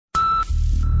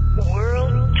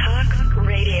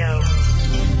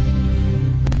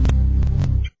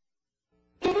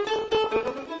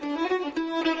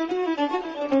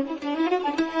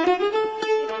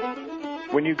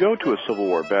go to a Civil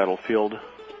War battlefield,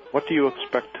 what do you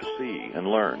expect to see and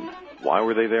learn? Why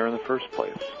were they there in the first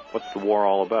place? What's the war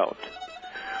all about?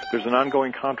 There's an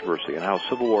ongoing controversy on how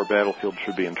Civil War battlefields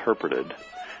should be interpreted,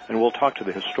 and we'll talk to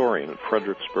the historian at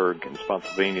Fredericksburg in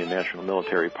Spotsylvania National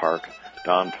Military Park,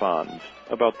 Don Fonz,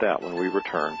 about that when we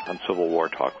return on Civil War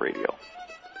Talk Radio.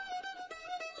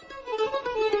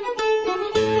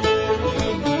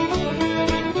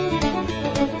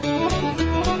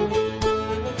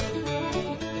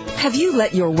 Have you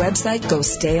let your website go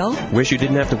stale? Wish you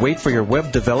didn't have to wait for your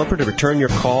web developer to return your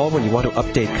call when you want to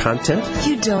update content?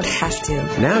 You don't have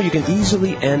to. Now you can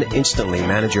easily and instantly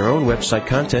manage your own website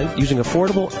content using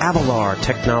affordable Avalar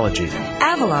technology.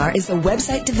 Avalar is a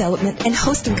website development and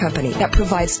hosting company that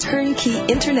provides turnkey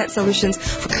internet solutions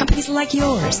for companies like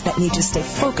yours that need to stay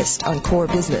focused on core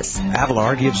business.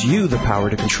 Avalar gives you the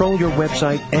power to control your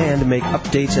website and make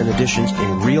updates and additions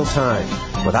in real time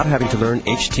without having to learn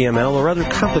HTML or other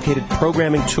complicated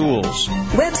programming tools.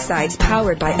 Websites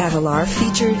powered by Avalar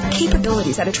feature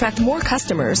capabilities that attract more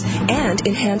customers and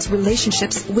enhance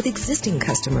relationships with existing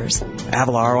customers.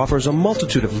 Avalar offers a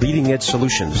multitude of leading-edge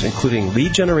solutions, including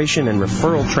lead generation and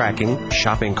referral tracking,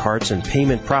 shopping carts and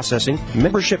payment processing,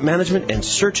 membership management, and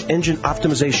search engine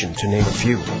optimization, to name a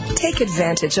few. Take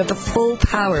advantage of the full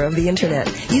power of the Internet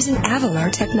using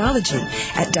Avalar technology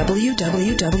at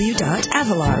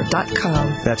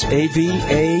www.avalar.com. That's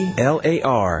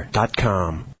AVALAR.com.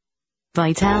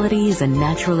 Vitality is a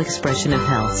natural expression of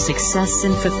health, success,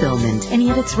 and fulfillment, and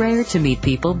yet it's rare to meet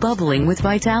people bubbling with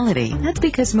vitality. That's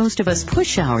because most of us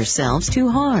push ourselves too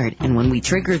hard, and when we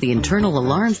trigger the internal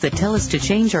alarms that tell us to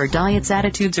change our diets,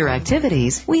 attitudes, or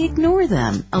activities, we ignore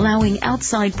them. Allowing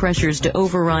outside pressures to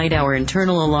override our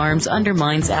internal alarms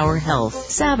undermines our health,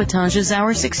 sabotages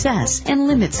our success, and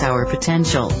limits our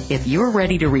potential. If you're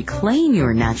ready to reclaim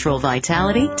your natural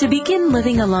vitality, to begin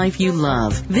living a life you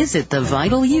love, visit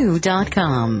thevitalu.com.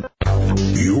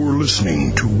 You're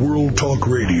listening to World Talk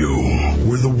Radio,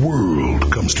 where the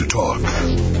world comes to talk.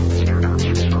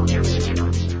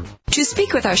 To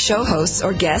speak with our show hosts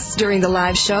or guests during the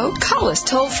live show, call us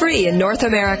toll-free in North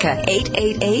America,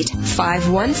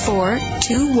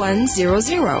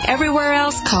 888-514-2100. Everywhere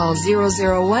else, call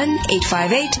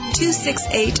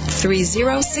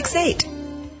 001-858-268-3068.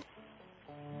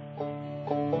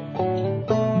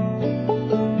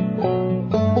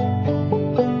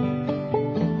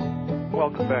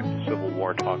 Welcome back to Civil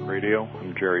War Talk Radio.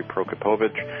 I'm Jerry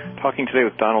Prokopovich, talking today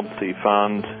with Donald C.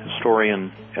 Fonz,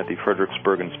 historian at the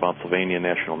Fredericksburg and Spotsylvania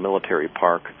National Military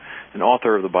Park, and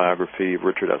author of the biography of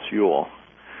Richard S. Ewell.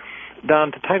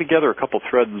 Don, to tie together a couple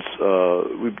threads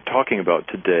we've been talking about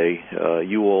today,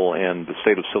 Ewell and the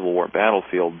state of Civil War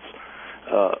battlefields,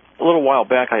 a little while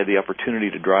back I had the opportunity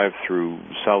to drive through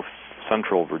south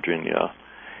central Virginia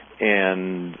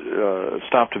and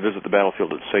stop to visit the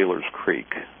battlefield at Sailor's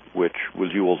Creek, which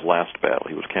was Ewell's last battle.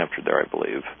 He was captured there, I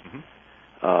believe. Mm-hmm.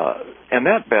 And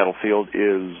that battlefield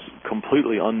is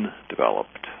completely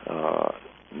undeveloped,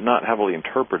 not heavily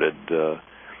interpreted.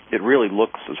 It really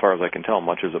looks, as far as I can tell,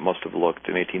 much as it must have looked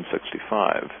in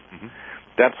 1865. Mm-hmm.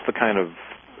 That's the kind of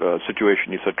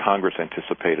situation you said Congress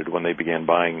anticipated when they began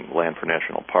buying land for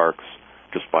national parks,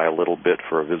 just buy a little bit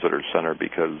for a visitor center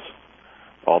because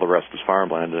all the rest is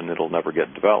farmland and it'll never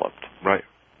get developed. Right.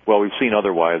 Well, we've seen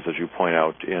otherwise, as you point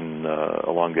out, in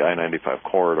along the I-95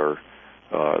 corridor,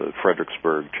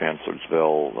 Fredericksburg,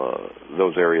 Chancellorsville,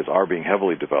 those areas are being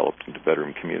heavily developed into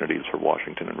bedroom communities for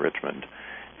Washington and Richmond,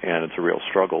 and it's a real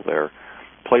struggle there.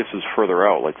 Places further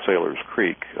out, like Sailor's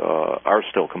Creek, are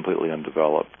still completely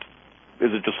undeveloped.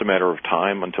 Is it just a matter of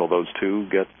time until those two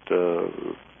get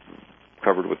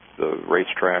covered with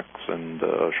racetracks and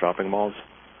shopping malls?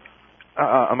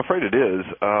 I'm afraid it is.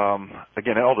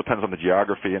 Again, it all depends on the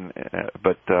geography,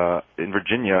 but in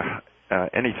Virginia,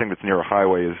 anything that's near a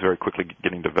highway is very quickly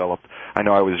getting developed. I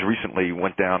know I recently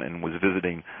went down and was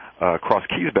visiting Cross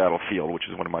Keys Battlefield, which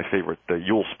is one of my favorite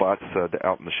Ewell spots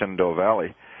out in the Shenandoah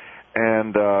Valley.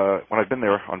 And when I've been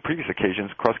there on previous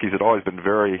occasions, Cross Keys had always been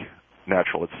very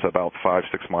natural. It's about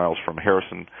 5-6 miles from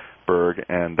Harrisonburg,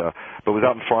 but it was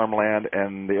out in farmland,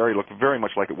 and the area looked very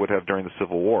much like it would have during the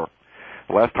Civil War.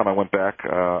 The last time I went back,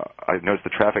 I noticed the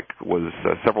traffic was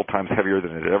several times heavier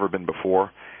than it had ever been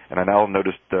before, and I now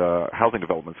noticed housing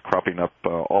developments cropping up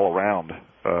all around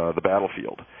the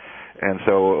battlefield. And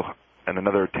so in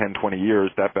another 10, 20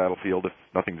 years, that battlefield, if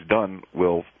nothing's done,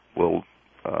 will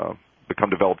become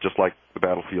developed just like the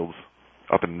battlefields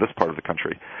up in this part of the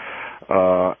country.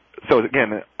 So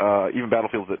again, even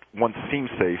battlefields that once seemed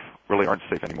safe really aren't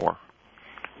safe anymore.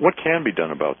 What can be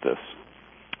done about this?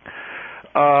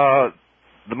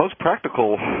 the most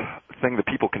practical thing that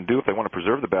people can do if they want to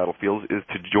preserve the battlefields is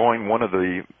to join one of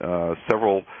the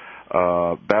several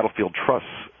battlefield trusts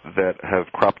that have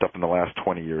cropped up in the last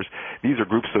 20 years. These are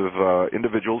groups of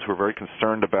individuals who are very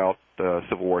concerned about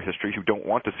Civil War history, who don't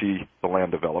want to see the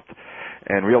land developed,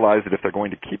 and realize that if they're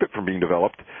going to keep it from being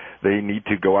developed, they need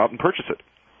to go out and purchase it.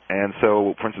 And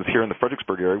so, for instance, here in the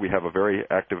Fredericksburg area, we have a very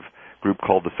active group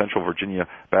called the Central Virginia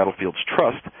Battlefields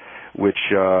Trust, which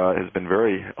has been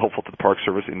very helpful to the Park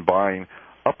Service in buying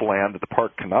up land that the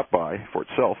park cannot buy for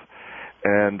itself,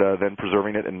 and then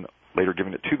preserving it and later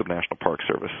giving it to the National Park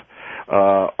Service.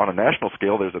 On a national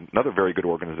scale, there's another very good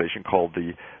organization called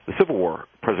the Civil War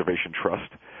Preservation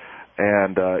Trust,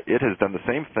 and it has done the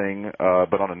same thing,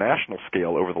 but on a national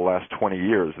scale over the last 20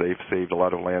 years. They've saved a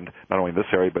lot of land, not only in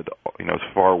this area, but as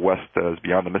far west as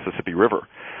beyond the Mississippi River.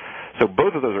 So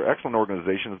both of those are excellent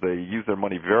organizations. They use their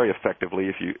money very effectively,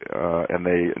 and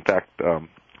they, in fact,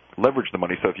 leverage the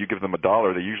money. So if you give them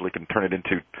 $1, they usually can turn it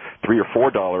into $3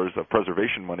 or $4 of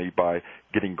preservation money by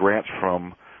getting grants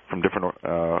from different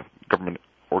government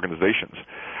organizations.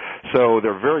 So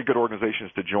they're very good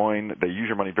organizations to join. They use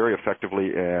your money very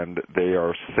effectively, and they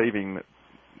are saving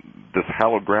this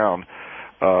hallowed ground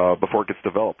before it gets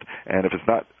developed. And if it's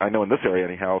not, I know in this area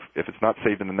anyhow, if it's not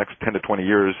saved in the next 10 to 20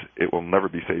 years, it will never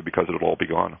be saved because it'll all be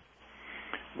gone.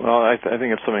 Well, I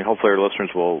think it's something hopefully our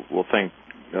listeners will think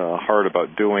hard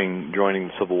about doing, joining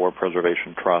the Civil War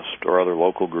Preservation Trust or other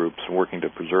local groups and working to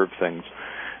preserve things.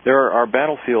 There are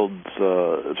battlefields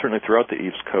certainly throughout the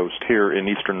East Coast. Here in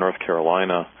eastern North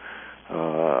Carolina,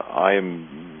 I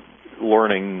am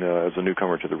learning as a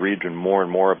newcomer to the region more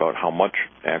and more about how much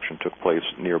action took place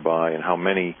nearby and how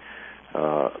many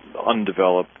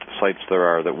undeveloped sites there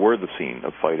are that were the scene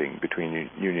of fighting between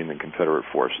Union and Confederate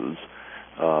forces.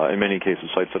 In many cases,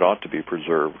 sites that ought to be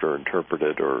preserved or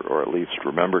interpreted or at least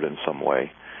remembered in some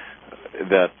way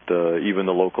that even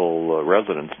the local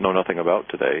residents know nothing about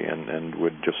today and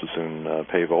would just as soon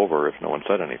pave over if no one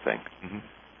said anything.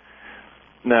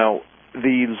 Mm-hmm. Now,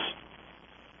 the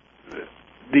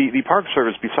Park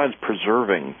Service, besides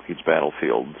preserving these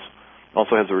battlefields,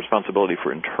 also has the responsibility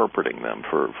for interpreting them,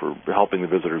 for helping the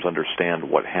visitors understand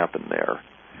what happened there.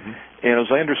 Mm-hmm. And as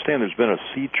I understand, there's been a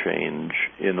sea change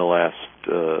in the last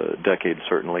decade,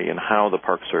 certainly, in how the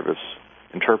Park Service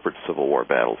interprets Civil War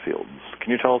battlefields.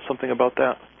 Can you tell us something about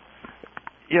that?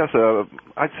 Yes,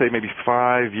 I'd say maybe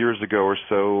 5 years ago or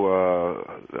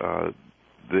so,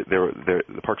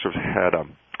 the Park Service had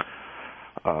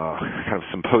kind of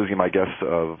symposium, I guess,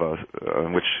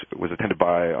 which was attended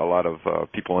by a lot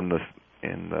of people in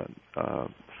the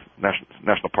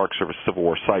National Park Service Civil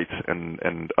War sites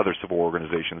and other Civil War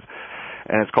organizations,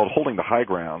 and it's called Holding the High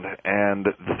Ground. And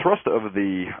the thrust of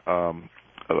the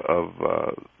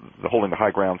Holding the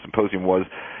High Ground symposium was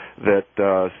that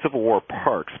Civil War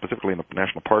parks, specifically in the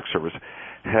National Park Service,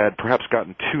 had perhaps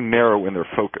gotten too narrow in their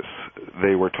focus.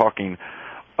 They were talking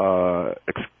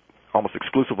almost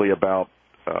exclusively about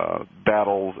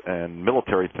battles and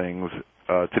military things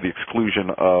to the exclusion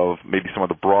of maybe some of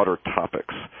the broader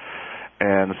topics.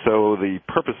 And so the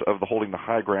purpose of the Holding the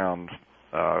High Ground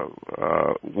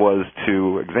was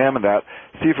to examine that,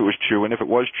 see if it was true, and if it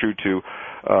was true, to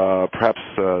perhaps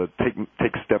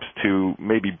take steps to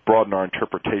maybe broaden our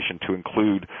interpretation to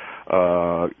include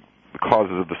the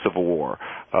causes of the Civil War,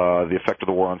 the effect of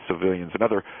the war on civilians, and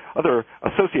other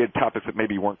associated topics that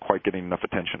maybe weren't quite getting enough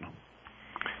attention.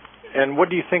 And what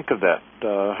do you think of that?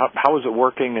 How is it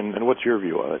working, and what's your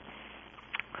view of it?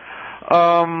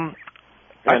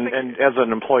 And as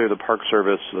an employee of the Park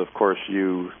Service, of course,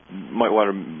 you might want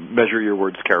to measure your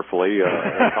words carefully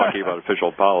talking about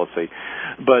official policy.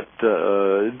 But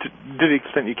to the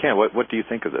extent you can, what do you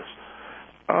think of this?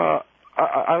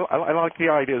 I like the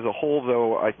idea as a whole,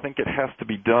 though. I think it has to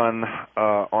be done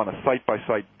on a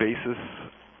site-by-site basis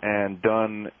and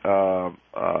done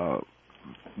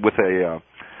with a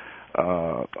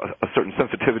certain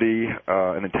sensitivity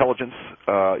and intelligence.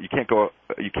 You can't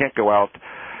go out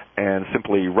and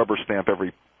simply rubber stamp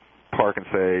every park and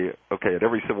say, okay, at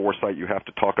every Civil War site you have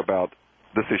to talk about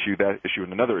this issue, that issue,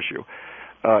 and another issue.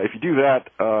 If you do that,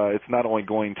 it's not only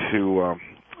going to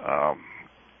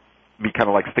be kind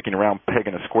of like sticking a round peg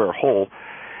in a square hole,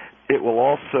 it will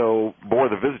also bore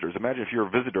the visitors. Imagine if you're a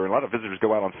visitor, and a lot of visitors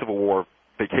go out on Civil War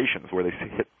vacations where they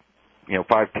hit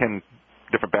 5-10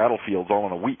 different battlefields all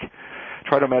in a week.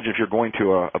 Try to imagine if you're going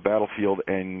to a battlefield,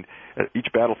 and at each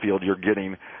battlefield you're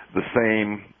getting the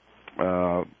same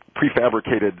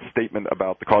prefabricated statement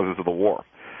about the causes of the war.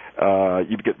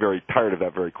 You'd get very tired of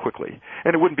that very quickly,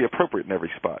 and it wouldn't be appropriate in every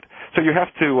spot. So you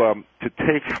have to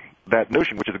take that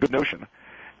notion, which is a good notion,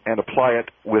 and apply it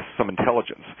with some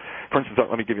intelligence. For instance,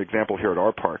 let me give you an example here at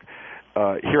our park.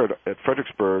 Here at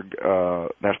Fredericksburg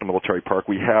National Military Park,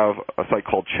 we have a site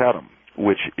called Chatham,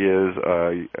 which is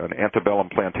an antebellum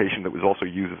plantation that was also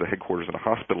used as a headquarters in a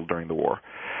hospital during the war.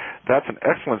 That's an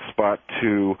excellent spot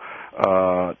to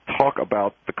talk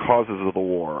about the causes of the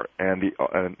war, and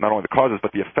not only the causes,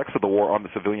 but the effects of the war on the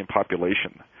civilian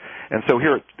population. And so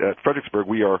here at Fredericksburg,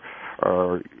 we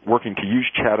are working to use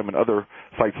Chatham and other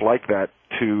sites like that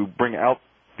to bring out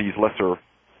these lesser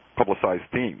publicized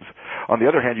themes. On the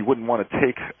other hand, you wouldn't want to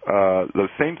take those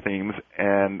same themes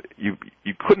and you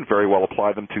couldn't very well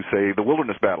apply them to, say, the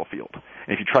wilderness battlefield.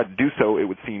 And if you tried to do so, it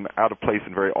would seem out of place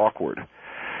and very awkward.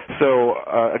 So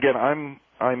again,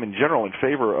 I'm in general in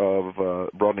favor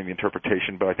of broadening the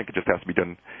interpretation, but I think it just has to be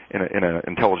done in an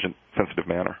intelligent, sensitive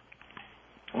manner.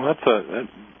 Well,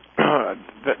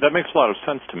 that makes a lot of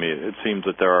sense to me. It seems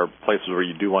that there are places where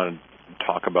you do want to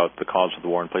talk about the cause of the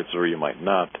war and places where you might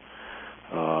not.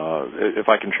 If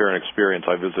I can share an experience,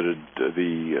 I visited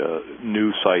the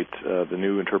new site, the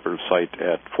new interpretive site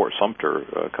at Fort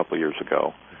Sumter a couple of years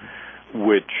ago,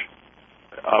 which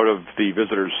out of the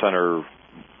visitor center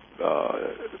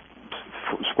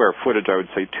square footage, I would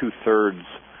say 2/3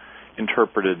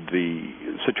 interpreted the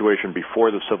situation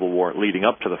before the Civil War leading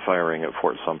up to the firing at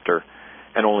Fort Sumter,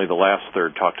 and only the last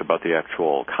third talked about the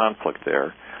actual conflict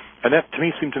there. And that, to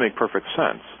me, seemed to make perfect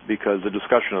sense, because the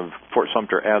discussion of Fort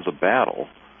Sumter as a battle,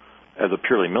 as a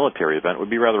purely military event, would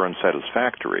be rather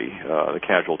unsatisfactory. The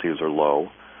casualties are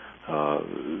low.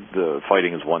 The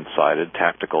fighting is one-sided.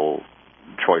 Tactical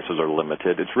choices are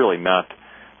limited. It's really not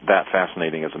that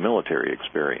fascinating as a military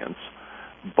experience,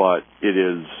 but it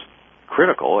is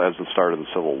critical as the start of the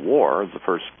Civil War, as the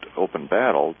first open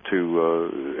battle,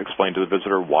 to explain to the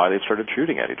visitor why they started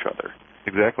shooting at each other.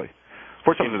 Exactly.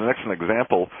 Fort Sumter is an excellent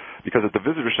example, because at the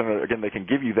visitor center, again, they can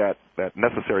give you that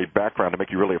necessary background to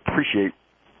make you really appreciate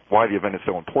why the event is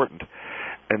so important.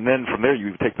 And then from there,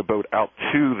 you take the boat out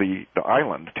to the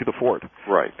island, to the fort.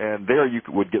 Right. And there you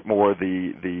would get more of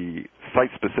the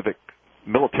site-specific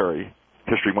military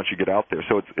history once you get out there.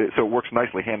 So it works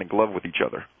nicely hand in glove with each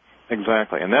other.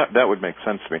 Exactly, and that would make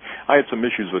sense to me. I had some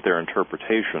issues with their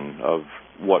interpretation of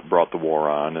what brought the war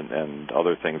on and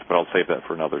other things, but I'll save that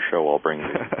for another show. I'll bring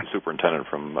the superintendent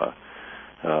from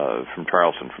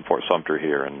Charleston, from Fort Sumter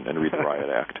here, and read the Riot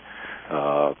Act.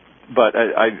 But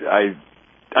I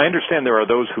understand there are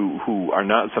those who are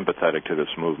not sympathetic to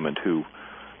this movement, who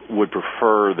would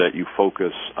prefer that you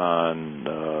focus on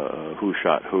who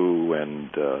shot who and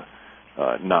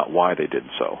not why they did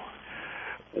so.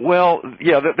 Well,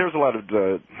 yeah, there's a lot of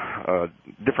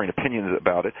differing opinions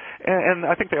about it, and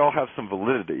I think they all have some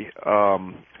validity. A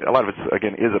lot of it,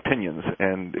 again, is opinions,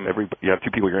 and you have two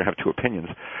people, you're going to have two opinions.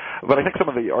 But I think some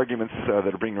of the arguments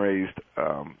that are being raised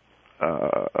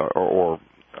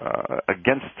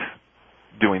against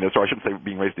doing this, or I shouldn't say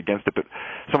being raised against it, but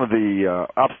some of the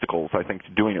obstacles, I think, to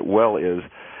doing it well is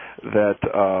that,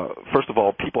 first of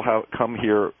all, people who come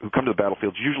to the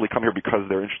battlefields usually come here because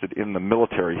they're interested in the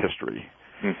military history.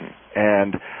 Mm-hmm.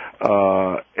 And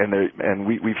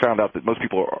we found out that most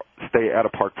people stay at a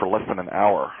park for less than an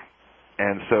hour.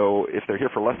 And so if they're here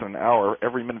for less than an hour,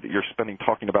 every minute that you're spending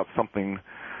talking about something,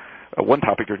 one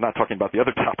topic, you're not talking about the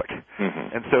other topic.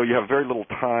 Mm-hmm. And so you have very little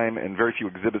time and very few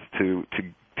exhibits to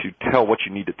tell what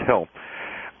you need to tell.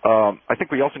 I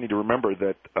think we also need to remember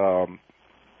that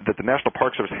the National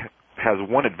Park Service has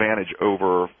one advantage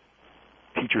over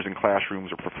teachers in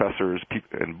classrooms or professors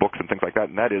and books and things like that,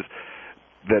 and that is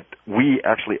that we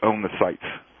actually own the sites.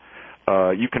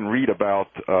 You can read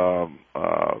about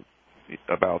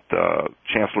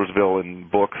Chancellorsville in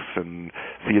books and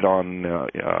see it on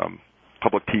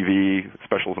public TV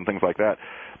specials and things like that.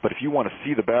 But if you want to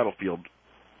see the battlefield,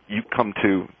 you come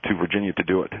to Virginia to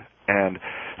do it. And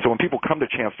so when people come to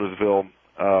Chancellorsville,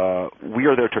 we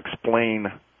are there to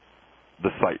explain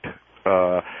the site.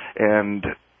 And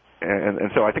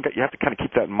so I think you have to kind of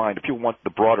keep that in mind. If you want the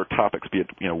broader topics, be it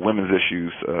women's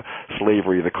issues,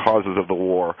 slavery, the causes of the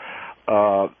war,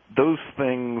 those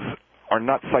things are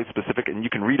not site-specific, and you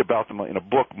can read about them in a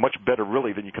book much better,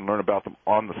 really, than you can learn about them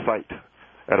on the site,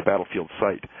 at a battlefield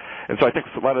site. And so I think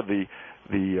a lot of the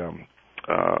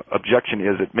objection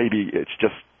is that maybe it's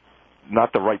just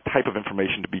not the right type of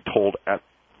information to be told at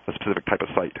a specific type of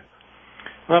site.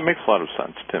 Well, that makes a lot of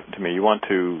sense to me. You want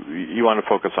to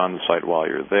focus on the site while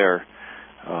you're there,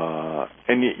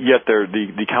 and yet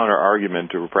the counter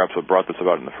argument, or perhaps what brought this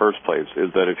about in the first place,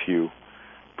 is that if you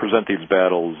present these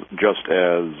battles just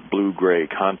as blue-gray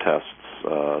contests,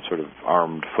 sort of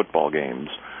armed football games,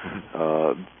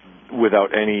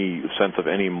 without any sense of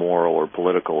any moral or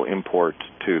political import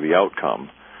to the outcome,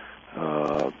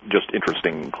 just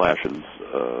interesting clashes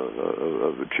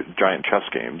of giant chess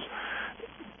games,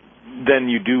 then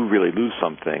you do really lose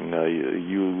something.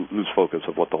 You lose focus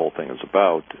of what the whole thing is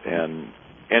about, and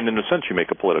in a sense you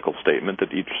make a political statement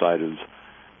that each side is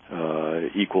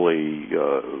equally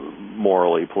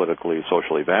morally, politically,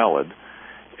 socially valid,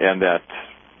 and that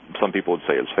some people would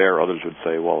say is fair, others would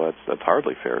say, well, that's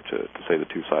hardly fair to say the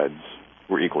two sides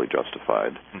were equally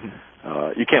justified.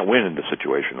 Mm-hmm. You can't win in this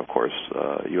situation, of course.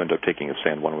 You end up taking a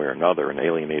stand one way or another and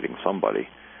alienating somebody.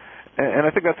 And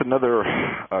I think that's another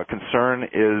concern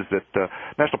is that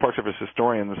National Park Service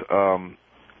historians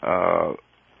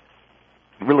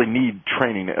really need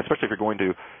training, especially if you're going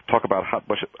to talk about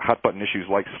hot-button issues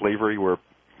like slavery, where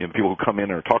people who come in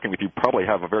and are talking with you probably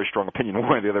have a very strong opinion one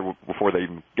way or the other before they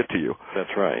even get to you.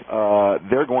 That's right.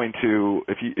 They're going to,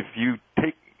 if you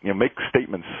make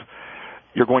statements,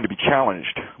 you're going to be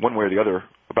challenged one way or the other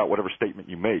about whatever statement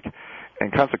you make.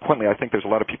 And consequently, I think there's a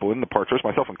lot of people in the Park Service,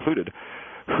 myself included,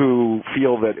 who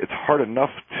feel that it's hard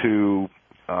enough to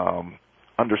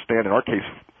understand, in our case,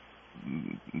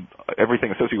 everything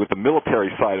associated with the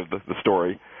military side of the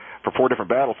story for 4 different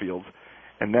battlefields,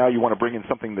 and now you want to bring in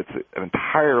something that's an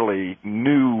entirely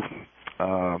new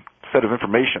set of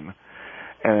information,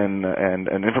 and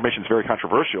information is very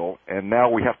controversial, and now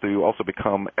we have to also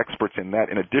become experts in that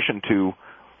in addition to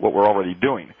what we're already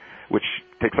doing, which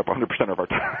takes up 100% of our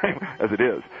time as it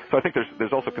is. So I think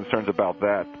there's also concerns about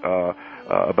that,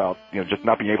 about just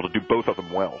not being able to do both of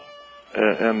them well.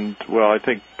 And well, I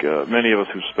think many of us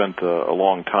who spent a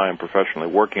long time professionally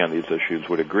working on these issues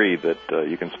would agree that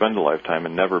you can spend a lifetime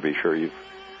and never be sure you've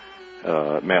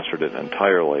mastered it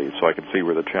entirely. So I can see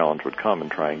where the challenge would come in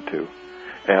trying to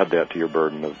add that to your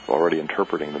burden of already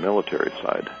interpreting the military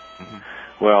side. Mm-hmm.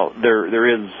 Well, there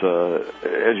is,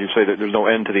 as you say, there's no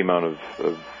end to the amount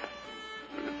of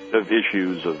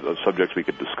issues, of subjects we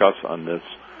could discuss on this.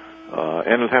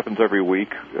 And it happens every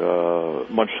week,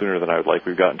 much sooner than I would like.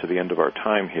 We've gotten to the end of our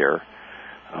time here.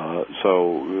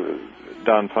 So,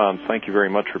 Don Fons, thank you very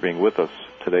much for being with us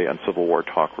today on Civil War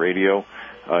Talk Radio.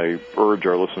 I urge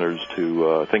our listeners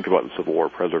to think about the Civil War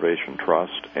Preservation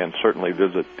Trust and certainly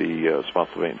visit the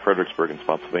Fredericksburg and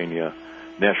Spotsylvania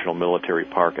National Military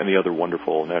Park and the other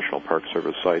wonderful National Park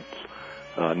Service sites,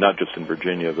 not just in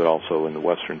Virginia, but also in the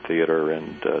Western Theater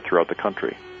and throughout the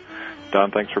country.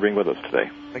 Don, thanks for being with us today.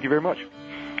 Thank you very much.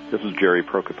 This is Jerry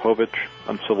Prokopowicz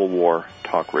on Civil War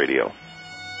Talk Radio.